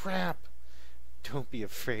 holy crap! Don't be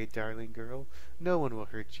afraid, darling girl. No one will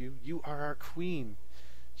hurt you. You are our queen.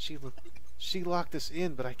 She locked us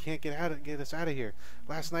in, but I can't get us out of here.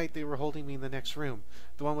 Last night they were holding me in the next room,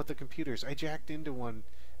 the one with the computers. I jacked into one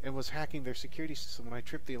and was hacking their security system when I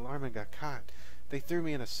tripped the alarm and got caught. They threw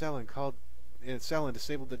me in a cell and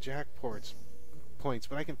disabled the jack points,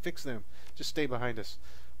 but I can fix them. Just stay behind us.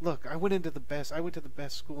 Look, I went to the best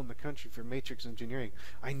school in the country for matrix engineering.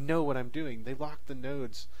 I know what I'm doing. They locked the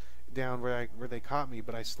nodes down where they caught me,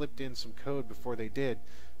 but I slipped in some code before they did.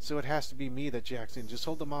 So it has to be me that jacks in. Just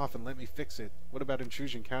hold them off and let me fix it. What about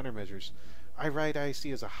intrusion countermeasures? I write IC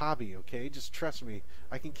as a hobby, okay? Just trust me.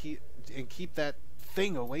 I can keep that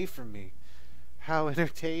thing away from me. How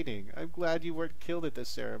entertaining. I'm glad you weren't killed at this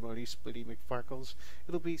ceremony, Splitty Mcfarkles.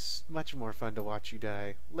 It'll be much more fun to watch you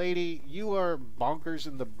die. Lady, you are bonkers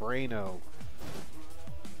in the braino.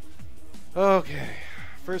 Okay.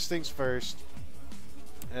 First things first.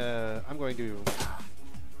 I'm going to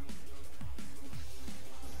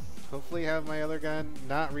hopefully have my other gun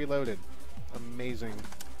not reloaded. Amazing.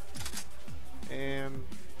 And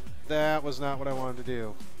that was not what I wanted to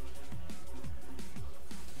do.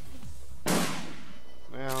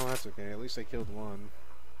 Well, that's okay. At least I killed one.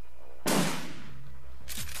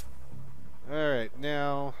 Alright,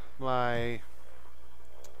 now my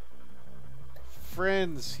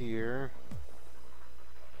friends here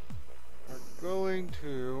are going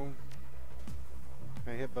to...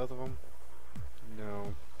 Can I hit both of them?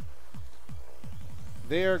 No.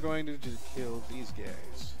 They are going to just kill these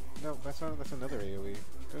guys. No, that's another AoE.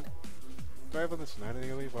 Do I have one that's not an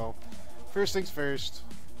AoE? Well, first things first.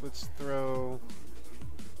 Let's throw...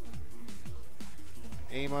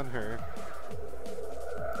 aim on her.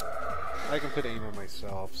 I can put aim on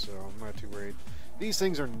myself, so I'm not too worried. These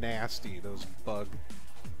things are nasty, those bug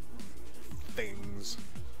things.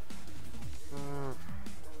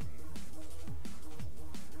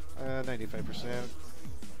 95%.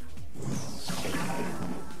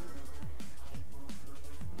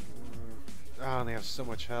 Oh, they have so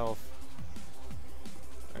much health.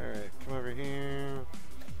 Alright, come over here.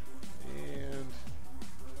 And...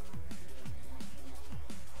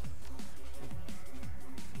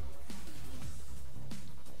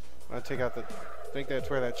 I'll take out the... Make that to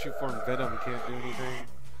where that shoe form venom can't do anything.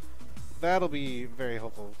 That'll be very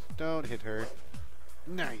helpful. Don't hit her.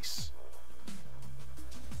 Nice.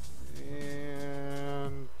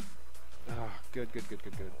 And... Oh, good.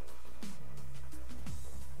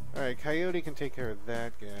 Alright, Coyote can take care of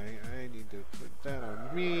that guy. I need to put that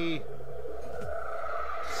on me.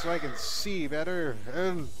 So I can see better.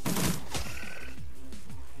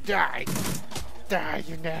 Die! Die,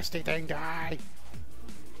 you nasty thing, die!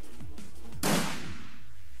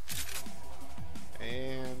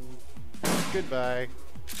 And... goodbye.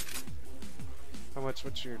 How much?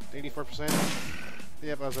 What's your 84%?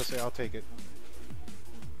 Yep, I was gonna say, I'll take it.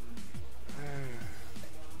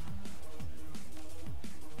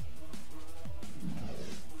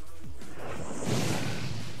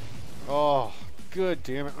 Oh, good,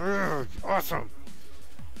 damn it. Awesome!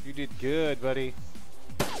 You did good, buddy.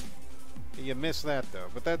 You missed that, though,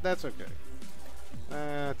 but that's okay.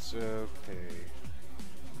 That's okay.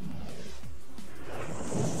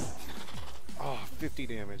 Oh, 50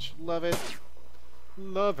 damage. Love it.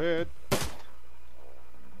 Love it.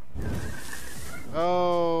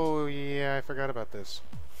 Oh, yeah, I forgot about this.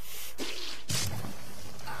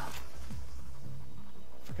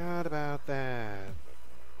 Forgot about that.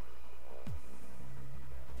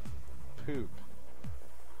 Poop.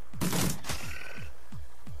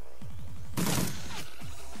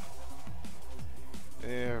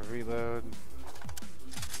 There, reload.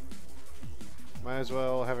 Might as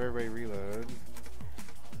well have everybody reload.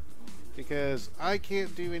 Because I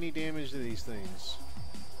can't do any damage to these things.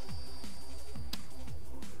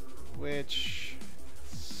 Which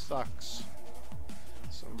sucks.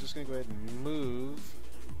 So I'm just going to go ahead and move.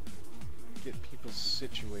 Get people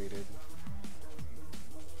situated.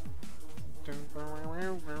 And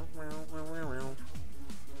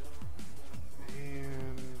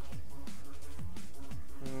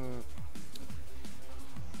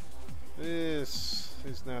this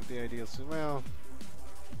is not the ideal. Well,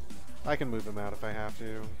 I can move them out if I have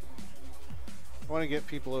to. I want to get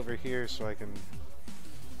people over here so I can...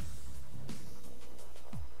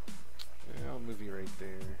 Yeah, I'll move you right there.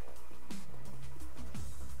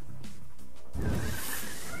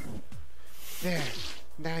 There!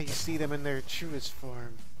 Now you see them in their truest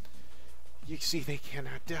form. You see they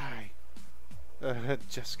cannot die.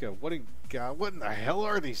 Jessica, what in the hell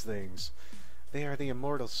are these things? They are the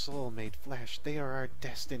immortal soul made flesh. They are our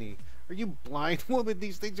destiny. Are you blind, woman?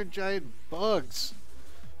 These things are giant bugs.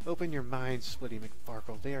 Open your mind, Splitty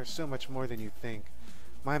Mcfarkle. They are so much more than you think.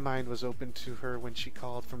 My mind was opened to her when she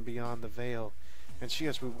called from beyond the veil, and she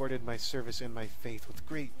has rewarded my service and my faith with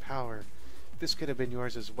great power. This could have been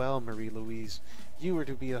yours as well, Marie-Louise. You were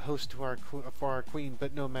to be a host to for our queen,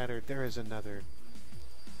 but no matter, there is another.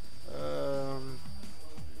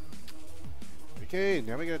 Okay,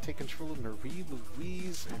 now we gotta take control of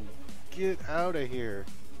Marie-Louise and get out of here.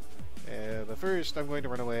 But first, I'm going to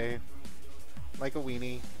run away. Like a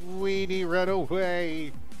weenie. Weenie, run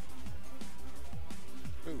away!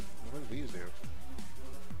 Ooh, what do these do?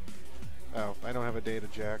 Oh, I don't have a data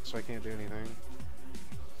jack, so I can't do anything.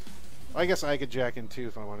 I guess I could jack in too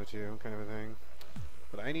if I wanted to, kind of a thing.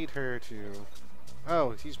 But I need her to...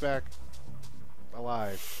 Oh, he's back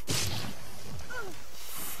alive.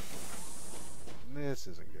 This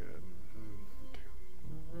isn't good.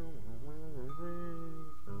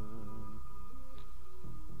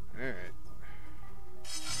 Alright.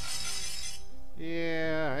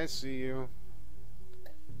 Yeah, I see you.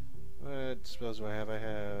 What spells do I have? I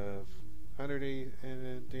have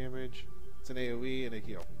 100 damage. It's an AoE and a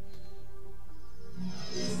heal.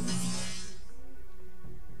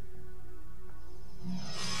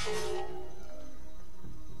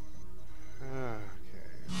 Okay.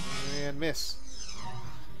 And miss.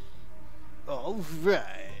 Alright.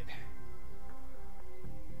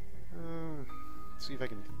 Let's see if I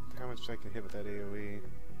can... How much I can hit with that AoE.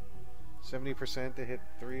 70% to hit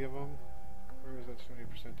 3 of them? Where is that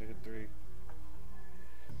 70% to hit 3?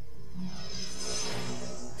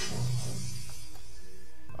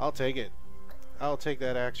 I'll take it. I'll take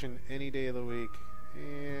that action any day of the week.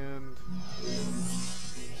 And...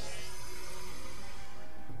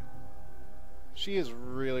 she is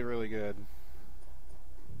really, really good.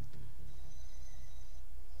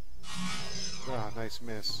 Ah, nice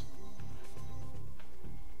miss.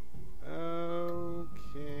 Okay,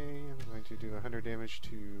 I'm going to do 100 damage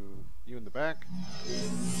to you in the back.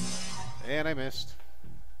 And I missed.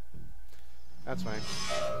 That's fine.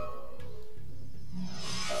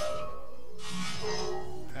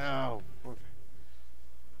 Ow. Okay.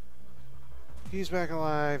 He's back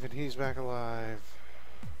alive, and he's back alive.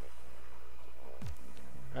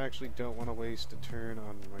 I actually don't want to waste a turn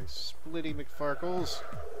on my Splitty Mcfarkles.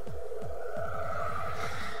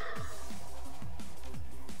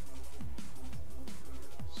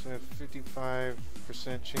 So I have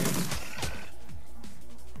 55% chance.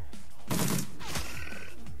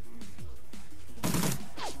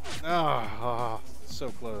 Ah, so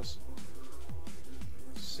close.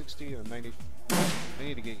 60 and 90. I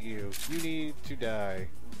need to get you. You need to die.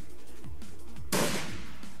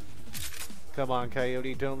 Come on,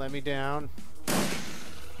 Coyote, don't let me down.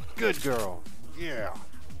 Good girl. Yeah.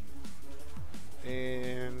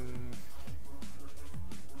 And...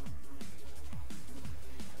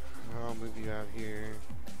 I'll move you out here.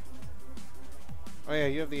 Oh yeah,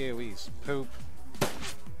 you have the AoEs. Poop.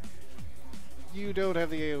 You don't have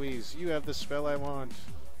the AoEs. You have the spell I want.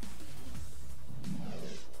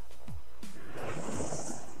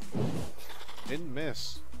 Didn't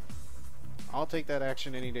miss. I'll take that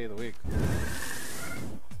action any day of the week.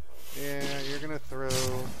 Yeah, you're gonna throw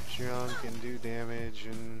junk and do damage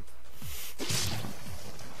and...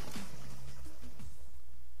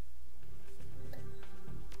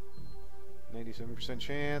 97%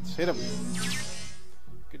 chance. Hit him!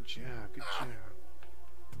 Good job, good job.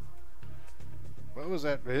 What was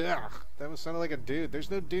that? Ugh, that was sounded like a dude.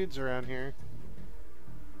 There's no dudes around here.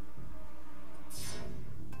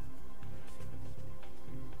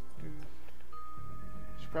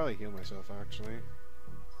 Should probably heal myself, actually.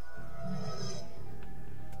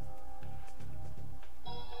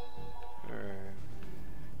 Alright.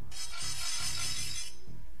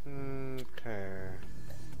 Okay.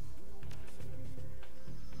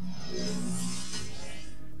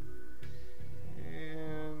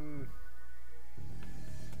 And...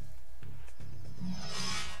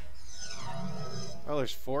 oh,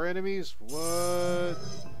 there's 4 enemies? What?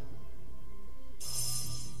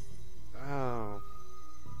 Oh.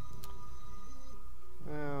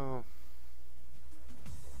 Oh.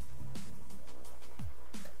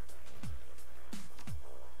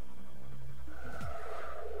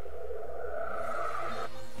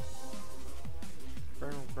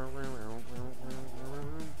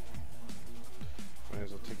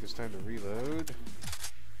 time to reload.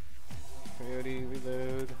 Coyote,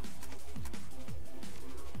 reload.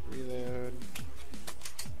 Reload.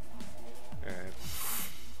 Alright.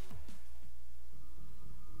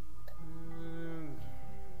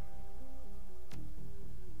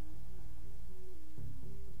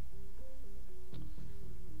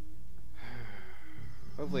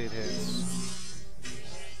 Hopefully it hits.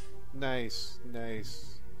 Nice,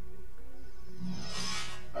 nice.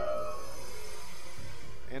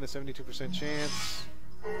 And a 72% chance.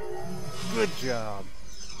 Good job.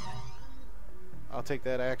 I'll take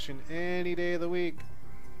that action any day of the week.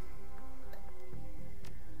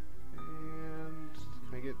 And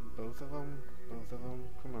can I get both of them? Both of them?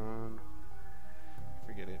 Come on.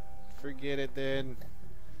 Forget it. Forget it then.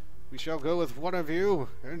 We shall go with one of you,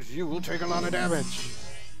 and you will take a lot of damage.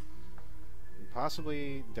 And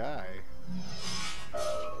possibly die.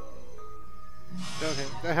 Don't hit.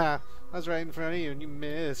 Haha. I was right in front of you and you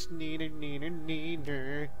missed.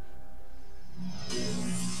 Neener.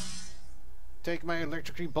 Take my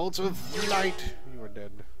electric bolts of light. You are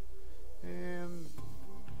dead. And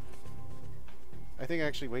I think I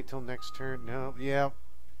actually wait till next turn. No, yeah.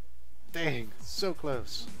 Dang, so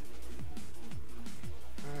close.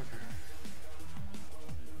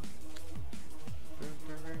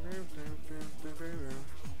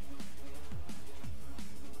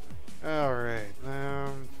 Alright,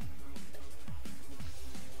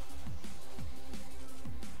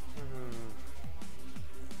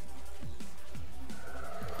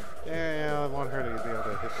 yeah, I want her to be able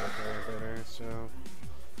to hit that guy better, so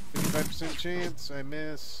 55% chance, I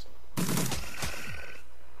miss.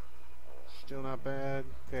 Still not bad.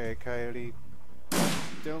 Okay, Coyote.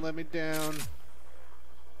 Don't let me down.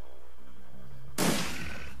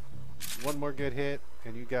 One more good hit,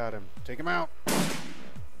 and you got him. Take him out!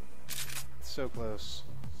 So close.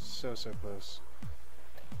 So close.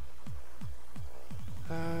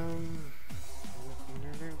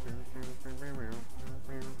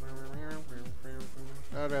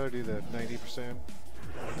 I'd rather do the 90%.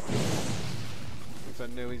 Since I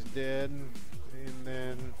know he's dead. And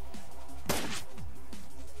then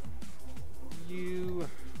you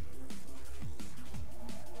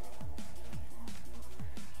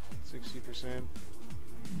 60%.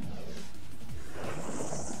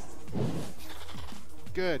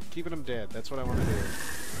 Good, keeping them dead. That's what I want to do.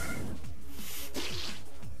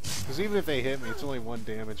 Because even if they hit me, it's only 1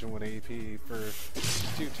 damage and 1 AP for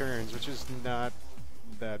 2 turns, which is not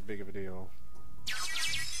that big of a deal.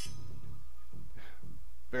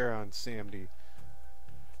 Baron Samdi.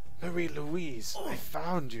 Marie-Louise, I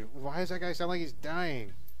found you. Why does that guy sound like he's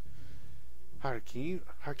dying?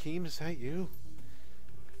 Hakeem, is that you?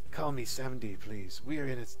 Call me Samdi, please. We are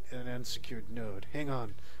in an unsecured node. Hang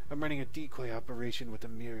on. I'm running a decoy operation with the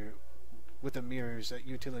mirrors at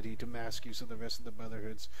utility to mask you so the rest of the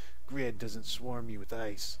Brotherhood's grid doesn't swarm you with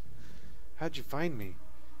ice. How'd you find me?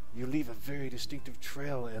 You leave a very distinctive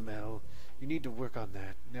trail, ML. You need to work on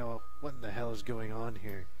that. Now, what in the hell is going on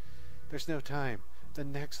here? There's no time. The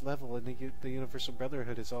next level in the Universal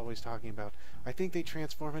Brotherhood is always talking about. I think they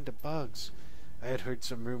transform into bugs. I had heard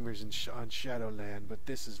some rumors on Shadowland, but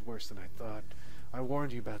this is worse than I thought. I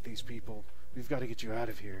warned you about these people. We've got to get you out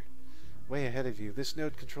of here. Way ahead of you. This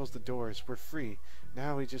node controls the doors. We're free.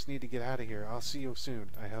 Now we just need to get out of here. I'll see you soon,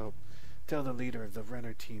 I hope. Tell the leader of the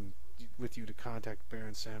Renner team with you to contact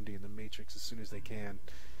Baron Samdi and the Matrix as soon as they can.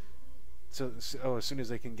 As soon as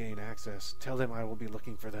they can gain access. Tell them I will be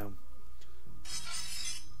looking for them.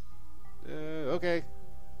 Okay.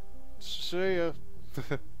 See ya.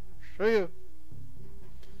 See ya.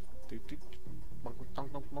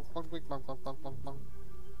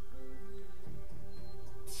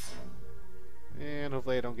 And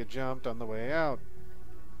hopefully I don't get jumped on the way out.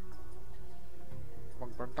 Oh,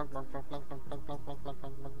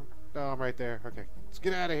 I'm right there. Okay, let's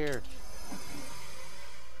get out of here.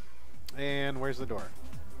 And where's the door?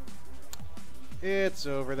 It's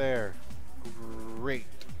over there. Great.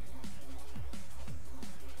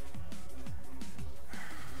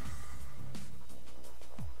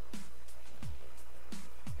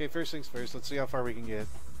 Okay, first things first, let's see how far we can get.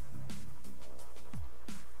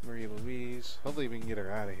 Marie-Louise. Hopefully we can get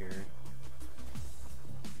her out of here.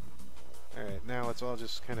 Alright, now let's all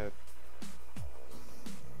just kind of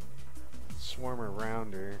swarm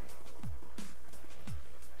around her.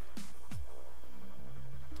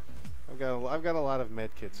 I've got a lot of med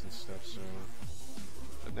kits and stuff, so.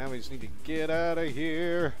 But now we just need to get out of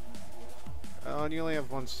here. Oh, and you only have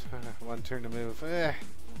one turn to move.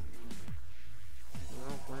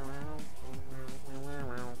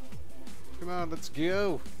 Come on, let's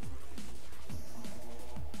go.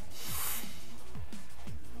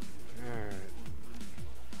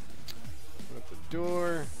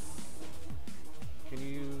 door. Can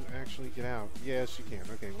you actually get out? Yes, you can.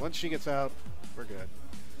 Okay, once she gets out, we're good.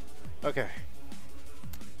 Okay.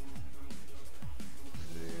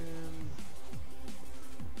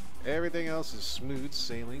 And everything else is smooth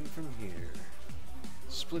sailing from here.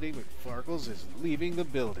 Splitty Mcfarkles is leaving the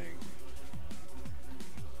building.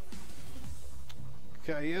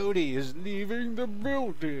 Coyote is leaving the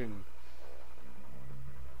building.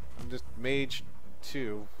 I'm just Mage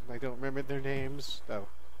 2. I don't remember their names. Oh.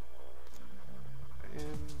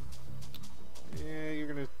 And yeah, you're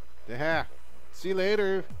gonna. Aha! See you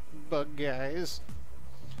later, bug guys.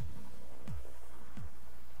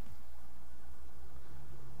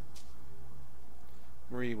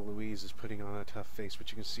 Marie Louise is putting on a tough face,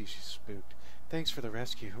 but you can see she's spooked. Thanks for the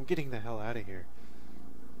rescue. I'm getting the hell out of here.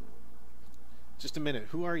 Just a minute.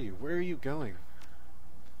 Who are you? Where are you going?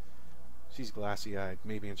 She's glassy-eyed,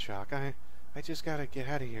 maybe in shock. I just gotta get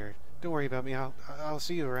out of here. Don't worry about me. I'll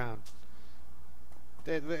see you around.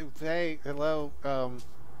 Hey, hello.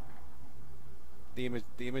 The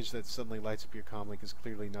image that suddenly lights up your comlink is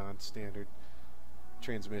clearly non-standard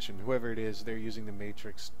transmission. Whoever it is, they're using the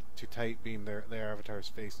Matrix to tight beam their avatar's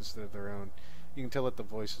face instead of their own. You can tell that the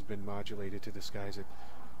voice has been modulated to disguise it.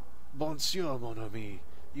 Bonjour, mon ami.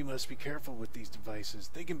 You must be careful with these devices.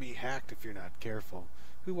 They can be hacked if you're not careful.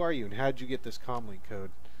 Who are you, and how'd you get this comlink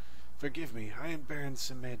code? Forgive me, I am Baron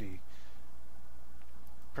Samedi.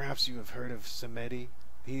 Perhaps you have heard of Samedi?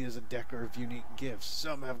 He is a decker of unique gifts.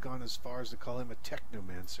 Some have gone as far as to call him a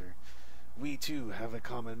technomancer. We too have a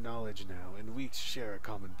common knowledge now, and we share a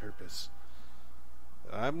common purpose.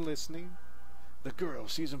 I'm listening. The girl,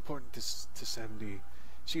 she's important to Samedi.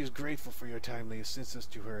 She is grateful for your timely assistance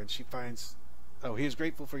to her, and he is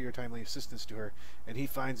grateful for your timely assistance to her, and he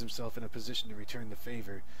finds himself in a position to return the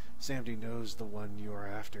favor. Samedi knows the one you are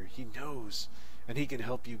after. He knows, and he can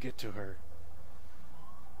help you get to her.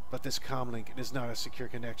 But this comlink, it is not a secure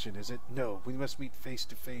connection, is it? No, we must meet face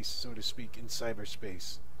to face, so to speak, in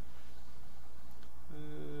cyberspace.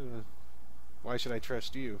 Why should I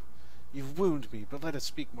trust you? You've wounded me, but let us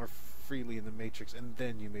speak more freely in the Matrix, and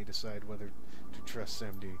then you may decide whether to trust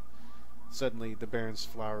Samedi. Suddenly, the Baron's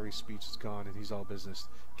flowery speech is gone, and he's all business.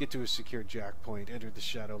 Get to a secure jack point, enter the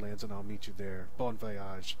Shadowlands, and I'll meet you there. Bon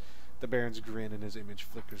voyage. The Baron's grin and his image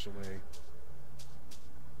flickers away.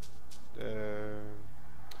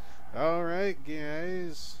 Alright,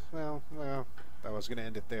 guys. Well, I was going to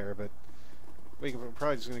end it there, but we're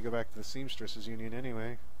probably just going to go back to the Seamstresses Union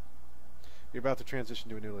anyway. You're about to transition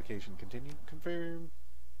to a new location. Continue. Confirm.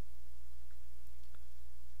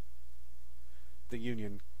 The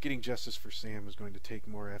Union. Getting justice for Sam was going to take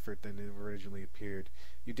more effort than it originally appeared.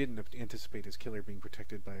 You didn't anticipate his killer being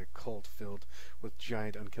protected by a cult filled with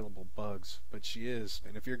giant unkillable bugs, but she is,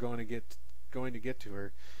 and if you're going to get to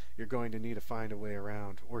her, you're going to need to find a way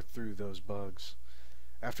around, or through those bugs.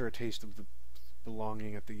 After a taste of the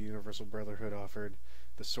belonging that the Universal Brotherhood offered,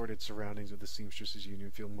 the sordid surroundings of the Seamstresses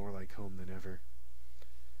Union feel more like home than ever.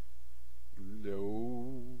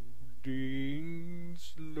 Loading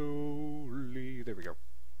slowly. There we go.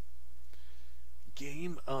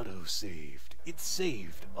 Game auto-saved. It's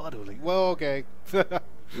saved autoly. Well, okay.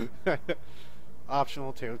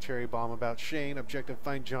 Optional cherry bomb about Shane. Objective,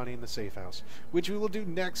 find Johnny in the safe house. Which we will do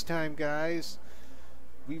next time, guys.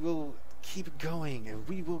 We will keep going, and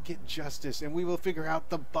we will get justice, and we will figure out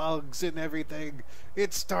the bugs and everything.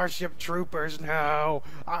 It's Starship Troopers now.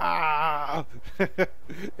 Ah!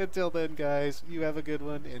 Until then, guys, you have a good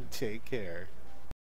one, and take care.